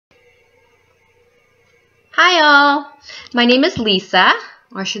Hi all, my name is Lisa,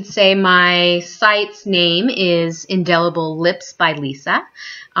 or I should say my site's name is Indelible Lips by Lisa.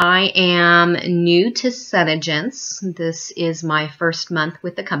 I am new to SeneGence. This is my first month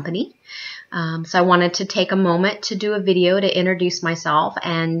with the company. So I wanted to take a moment to do a video to introduce myself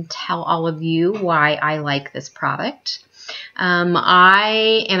and tell all of you why I like this product.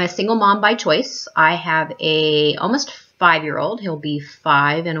 I am a single mom by choice. I have a almost 5-year-old. He'll be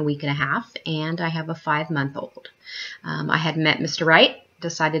 5 in a week and a half, and I have a 5-month-old. I had met Mr. Right,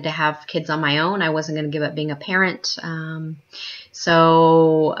 decided to have kids on my own. I wasn't going to give up being a parent.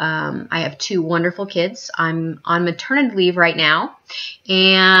 So I have 2 wonderful kids. I'm on maternity leave right now,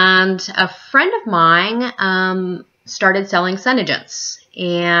 and a friend of mine started selling SeneGence.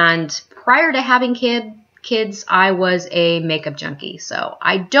 And prior to having kids, I was a makeup junkie. So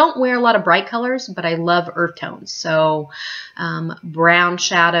I don't wear a lot of bright colors, but I love earth tones. So brown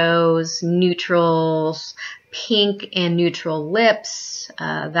shadows, neutrals, pink and neutral lips,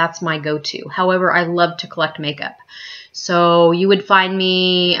 that's my go-to. However, I love to collect makeup. So you would find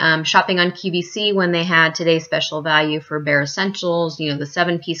me shopping on QVC when they had today's special value for bare essentials, you know, the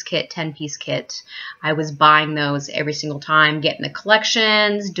 7-piece kit, 10-piece kit. I was buying those every single time, getting the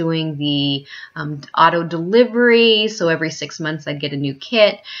collections, doing the auto delivery. So every 6 months I'd get a new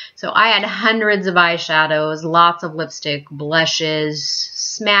kit. So I had hundreds of eyeshadows, lots of lipstick, blushes,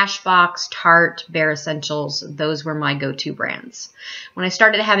 Smashbox, Tarte, Bare Essentials. Those were my go-to brands. When I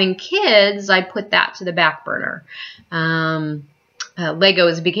started having kids, I put that to the back burner.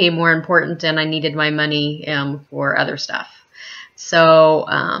 Legos became more important, and I needed my money for other stuff. So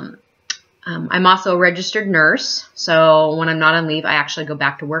I'm also a registered nurse. So when I'm not on leave, I actually go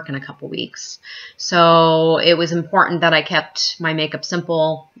back to work in a couple weeks. So it was important that I kept my makeup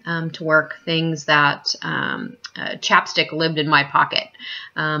simple to work. Things that chapstick lived in my pocket.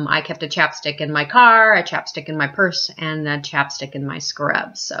 I kept a chapstick in my car, a chapstick in my purse, and a chapstick in my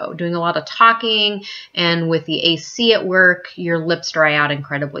scrub. So doing a lot of talking, and with the AC at work, your lips dry out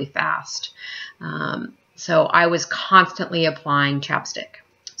incredibly fast. So I was constantly applying chapstick.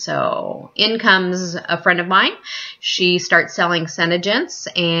 So in comes a friend of mine. She starts selling SeneGence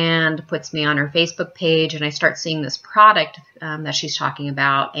and puts me on her Facebook page, and I start seeing this product that she's talking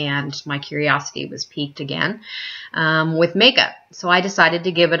about, and my curiosity was piqued again with makeup. So I decided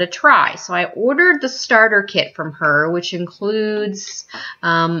to give it a try. So I ordered the starter kit from her, which includes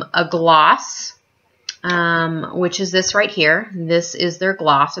a gloss, which is this right here. This is their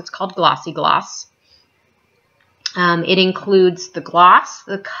gloss. It's called Glossy Gloss. It includes the gloss,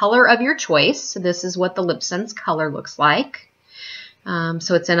 the color of your choice. So this is what the LipSense color looks like.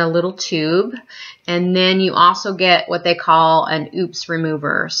 So it's in a little tube. And then you also get what they call an oops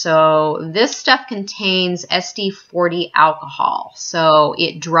remover. So this stuff contains SD40 alcohol. So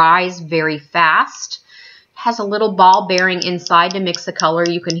it dries very fast. Has a little ball bearing inside to mix the color.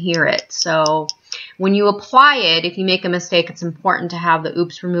 You can hear it. So when you apply it, if you make a mistake, it's important to have the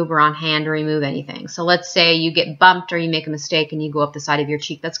oops remover on hand to remove anything. So let's say you get bumped or you make a mistake and you go up the side of your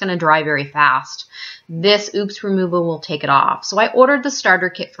cheek. That's going to dry very fast. This oops remover will take it off. So I ordered the starter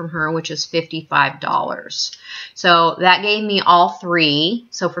kit from her, which is $55. So that gave me all 3.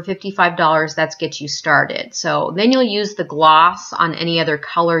 So for $55, that gets you started. So then you'll use the gloss on any other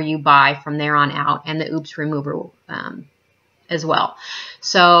color you buy from there on out, and the oops remover as well.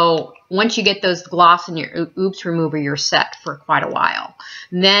 So once you get those gloss and your oops remover, you're set for quite a while.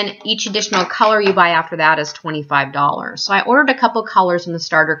 And then each additional color you buy after that is $25. So I ordered a couple colors in the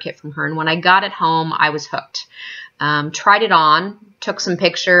starter kit from her, and when I got it home, I was hooked. Tried it on, took some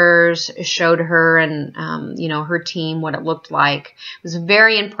pictures, showed her and you know, her team what it looked like. Was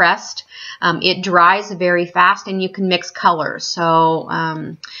very impressed. It dries very fast, and you can mix colors. So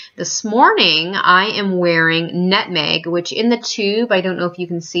this morning I am wearing Nutmeg, which in the tube, I don't know if you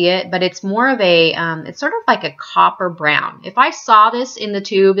can see it, but it's more of a, it's sort of like a copper brown. If I saw this in the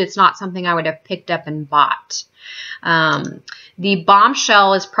tube, it's not something I would have picked up and bought. The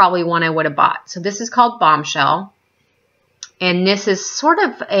Bombshell is probably one I would have bought. So this is called Bombshell. And this is sort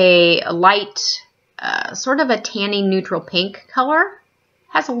of a light, sort of a tanny neutral pink color.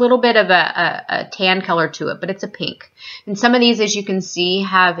 Has a little bit of a tan color to it, but it's a pink. And some of these, as you can see,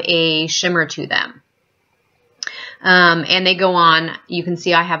 have a shimmer to them. And they go on, you can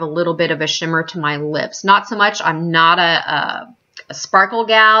see I have a little bit of a shimmer to my lips. Not so much, I'm not a sparkle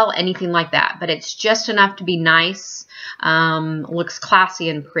gal, anything like that, but it's just enough to be nice. Looks classy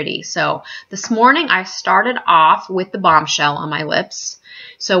and pretty. So this morning I started off with the Bombshell on my lips.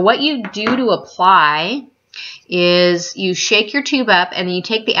 So what you do to apply is you shake your tube up and then you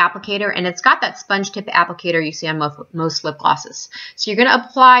take the applicator, and it's got that sponge tip applicator you see on most lip glosses. So you're going to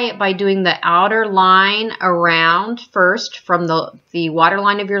apply it by doing the outer line around first from the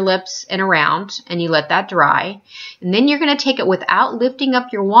waterline of your lips and around, and you let that dry. And then you're going to take it without lifting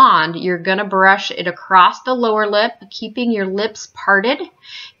up your wand. You're going to brush it across the lower lip, keeping your lips parted,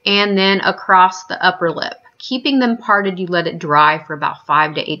 and then across the upper lip. Keeping them parted, you let it dry for about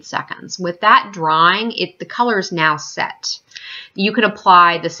 5 to 8 seconds. With that drying, the color is now set. You can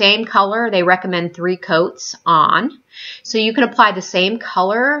apply the same color. They recommend 3 coats on. So you can apply the same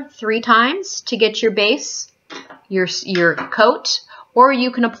color 3 times to get your base, your coat, or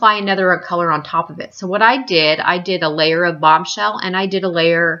you can apply another color on top of it. So what I did a layer of Bombshell, and I did a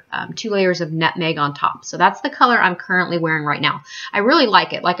layer, 2 layers of Nutmeg on top. So that's the color I'm currently wearing right now. I really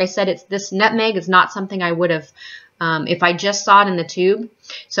like it. Like I said, this Nutmeg is not something I would have if I just saw it in the tube.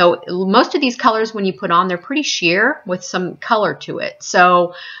 So most of these colors, when you put on, they're pretty sheer with some color to it.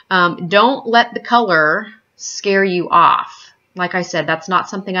 So don't let the color scare you off. Like I said, that's not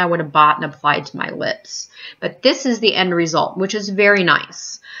something I would have bought and applied to my lips. But this is the end result, which is very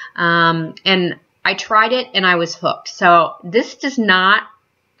nice. And I tried it and I was hooked. So this does not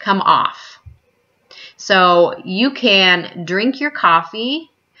come off. So you can drink your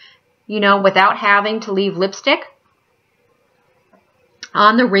coffee, you know, without having to leave lipstick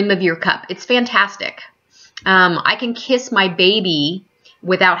on the rim of your cup. It's fantastic. I can kiss my baby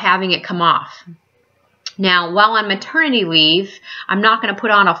without having it come off. Now, while on maternity leave, I'm not going to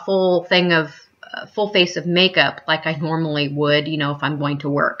put on a full face of makeup like I normally would, you know, if I'm going to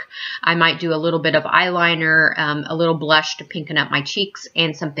work. I might do a little bit of eyeliner, a little blush to pinken up my cheeks,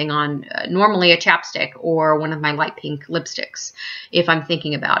 and something on, normally a chapstick or one of my light pink lipsticks, if I'm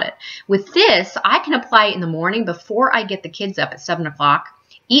thinking about it. With this, I can apply it in the morning before I get the kids up at 7 o'clock.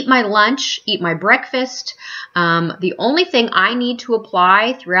 Eat my lunch, eat my breakfast. The only thing I need to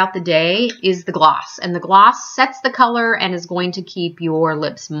apply throughout the day is the gloss. And the gloss sets the color and is going to keep your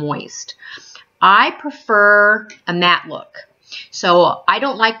lips moist. I prefer a matte look. So I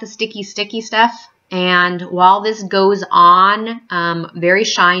don't like the sticky stuff. And while this goes on very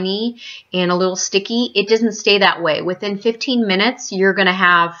shiny and a little sticky, it doesn't stay that way. Within 15 minutes, you're going to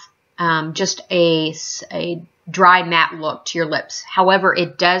have just a dry matte look to your lips. However,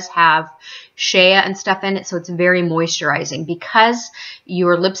 it does have shea and stuff in it, so it's very moisturizing. Because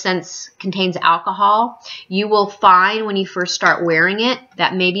your LipSense contains alcohol, you will find when you first start wearing it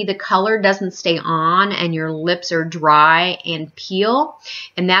that maybe the color doesn't stay on and your lips are dry and peel,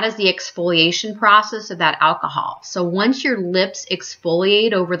 and that is the exfoliation process of that alcohol. So once your lips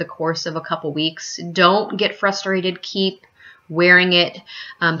exfoliate over the course of a couple weeks, don't get frustrated. Keep wearing it,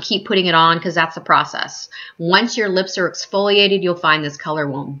 keep putting it on, because that's the process. Once your lips are exfoliated, you'll find this color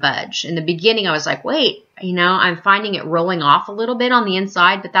won't budge. In the beginning, I was like, wait, you know, I'm finding it rolling off a little bit on the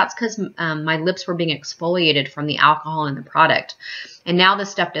inside, but that's because my lips were being exfoliated from the alcohol in the product. And now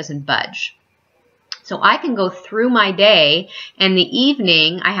this stuff doesn't budge. So I can go through my day, and the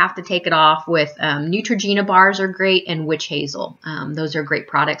evening I have to take it off with Neutrogena bars are great, and Witch Hazel. Those are great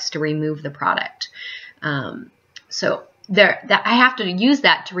products to remove the product. I have to use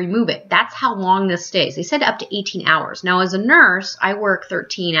that to remove it. That's how long this stays. They said up to 18 hours. Now, as a nurse, I work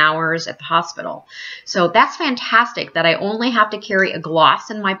 13 hours at the hospital. So that's fantastic that I only have to carry a gloss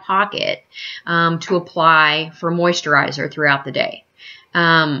in my pocket to apply for moisturizer throughout the day.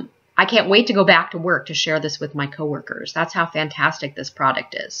 I can't wait to go back to work to share this with my coworkers. That's how fantastic this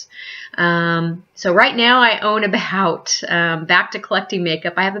product is. So right now I own about, back to collecting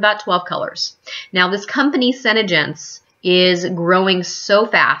makeup, I have about 12 colors. Now this company, SeneGence, is growing so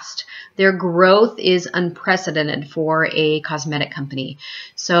fast. Their growth is unprecedented for a cosmetic company.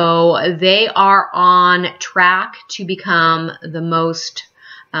 So they are on track to become the most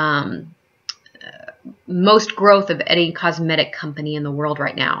growth of any cosmetic company in the world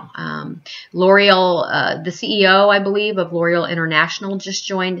right now. L'Oreal, the CEO, I believe, of L'Oreal International just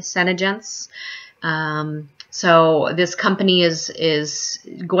joined SeneGence. So this company is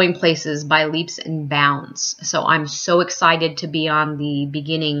going places by leaps and bounds. So I'm so excited to be on the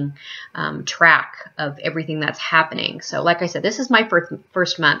beginning track of everything that's happening. So like I said, this is my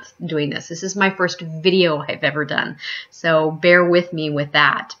first month doing this. This is my first video I've ever done. So bear with me with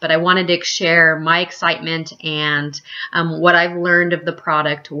that. But I wanted to share my excitement and what I've learned of the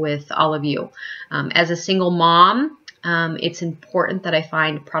product with all of you. As a single mom, it's important that I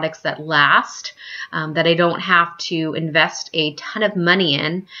find products that last, that I don't have to invest a ton of money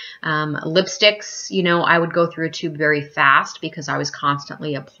in. Lipsticks, you know, I would go through a tube very fast because I was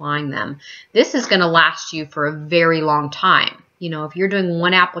constantly applying them. This is going to last you for a very long time. You know, if you're doing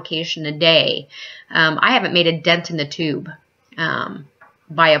one application a day, I haven't made a dent in the tube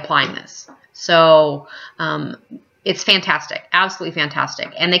by applying this. So it's fantastic, absolutely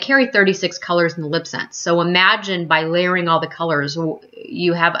fantastic. And they carry 36 colors in the LipSense. So imagine by layering all the colors,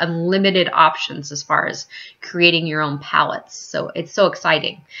 you have unlimited options as far as creating your own palettes. So it's so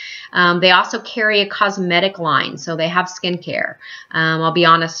exciting. They also carry a cosmetic line, so they have skincare. I'll be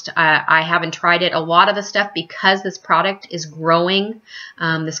honest, I haven't tried it. A lot of the stuff, because this product is growing,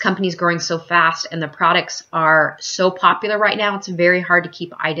 this company is growing so fast, and the products are so popular right now, it's very hard to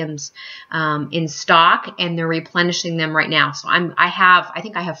keep items in stock, and they're replenishing them right now. So I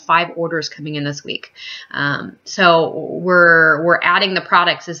think I have 5 orders coming in this week. So we're adding the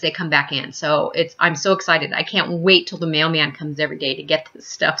products as they come back in. So I'm so excited. I can't wait till the mailman comes every day to get this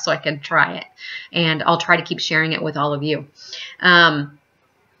stuff so I can try it. And I'll try to keep sharing it with all of you.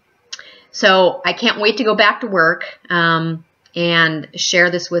 So I can't wait to go back to work and share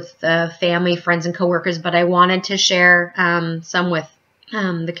this with family, friends, and coworkers. But I wanted to share some with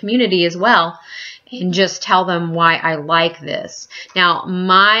the community as well, and just tell them why I like this. Now,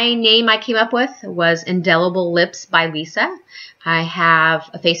 my name I came up with was Indelible Lips by Lisa. I have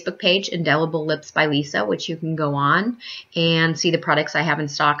a Facebook page, Indelible Lips by Lisa, which you can go on and see the products I have in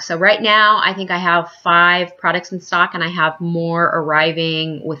stock. So right now, I think I have 5 products in stock, and I have more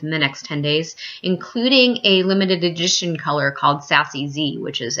arriving within the next 10 days, including a limited edition color called Sassy Z,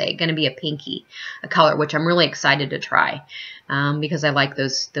 which is going to be a pinky color, which I'm really excited to try. Because I like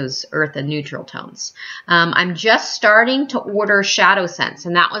those earth and neutral tones. I'm just starting to order SeneGence,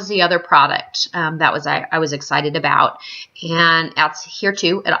 and that was the other product that I was excited about. And that's here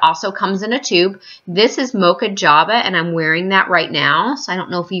too. It also comes in a tube. This is Mocha Java, and I'm wearing that right now, so I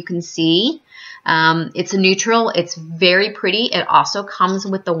don't know if you can see. It's a neutral. It's very pretty. It also comes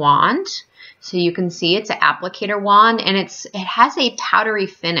with the wand, so you can see it's an applicator wand, and it has a powdery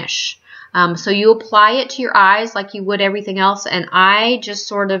finish. So you apply it to your eyes like you would everything else, and I just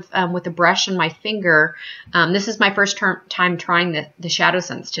sort of, with a brush and my finger, this is my first time trying the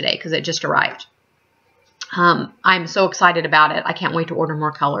SeneGence today because it just arrived. I'm so excited about it. I can't wait to order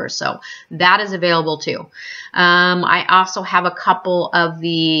more colors. So that is available too. I also have a couple of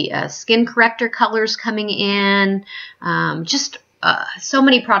the skin corrector colors coming in. So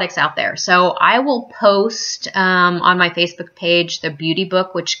many products out there. So I will post on my Facebook page the beauty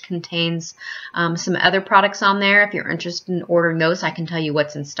book, which contains some other products on there. If you're interested in ordering those, I can tell you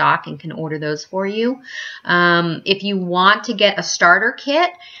what's in stock and can order those for you. If you want to get a starter kit,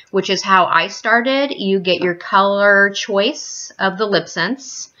 which is how I started, you get your color choice of the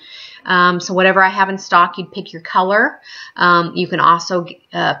LipSense. So whatever I have in stock, you'd pick your color. You can also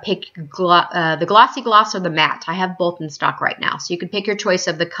pick the glossy gloss or the matte. I have both in stock right now. So you can pick your choice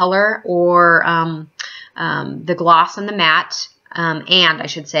of the color or the gloss and the matte. And I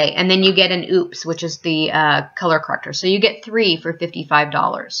should say, and then you get an Oops, which is the color corrector. So you get 3 for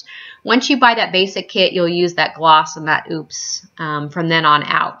 $55. Once you buy that basic kit, you'll use that gloss and that Oops from then on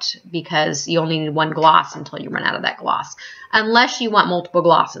out, because you only need 1 gloss until you run out of that gloss. Unless you want multiple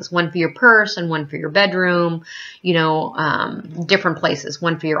glosses, one for your purse and one for your bedroom, you know, different places,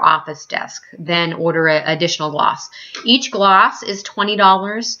 one for your office desk. Then order an additional gloss. Each gloss is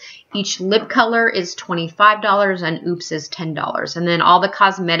 $20. Each lip color is $25, and Oops is $10. And then all the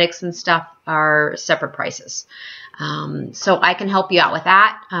cosmetics and stuff are separate prices. So I can help you out with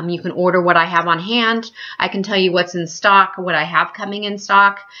that. You can order what I have on hand. I can tell you what's in stock, what I have coming in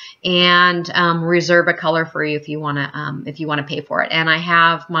stock, and reserve a color for you if you want to pay for it. And I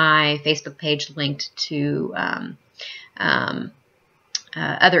have my Facebook page linked to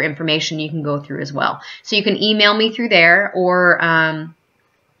other information you can go through as well. So you can email me through there, or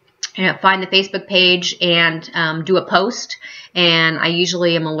find the Facebook page and do a post, and I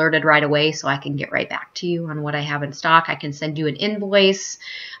usually am alerted right away, so I can get right back to you on what I have in stock. I can send you an invoice,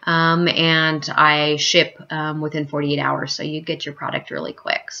 and I ship within 48 hours, so you get your product really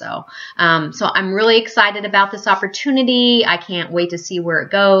quick. So I'm really excited about this opportunity. I can't wait to see where it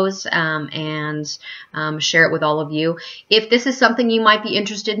goes, and share it with all of you. If this is something you might be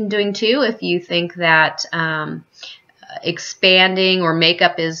interested in doing too, if you think that expanding or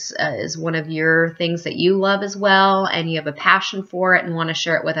makeup is one of your things that you love as well, and you have a passion for it and want to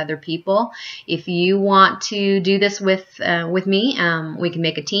share it with other people, if you want to do this with me, we can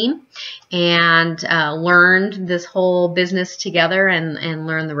make a team and learn this whole business together and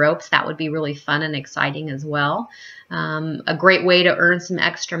learn the ropes. That would be really fun and exciting as well. A great way to earn some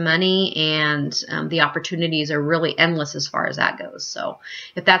extra money, and the opportunities are really endless as far as that goes. So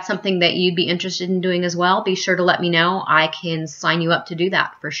if that's something that you'd be interested in doing as well, be sure to let me know. I can sign you up to do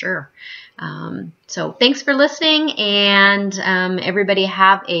that for sure. So thanks for listening, and everybody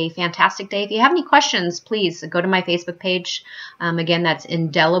have a fantastic day. If you have any questions, please go to my Facebook page. Again, that's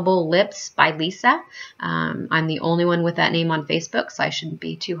Indelible Lips by Lisa. I'm the only one with that name on Facebook, so I shouldn't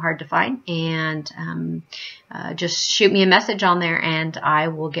be too hard to find. And just shoot me a message on there, and I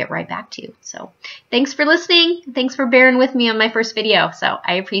will get right back to you. So thanks for listening. Thanks for bearing with me on my first video. So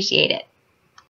I appreciate it.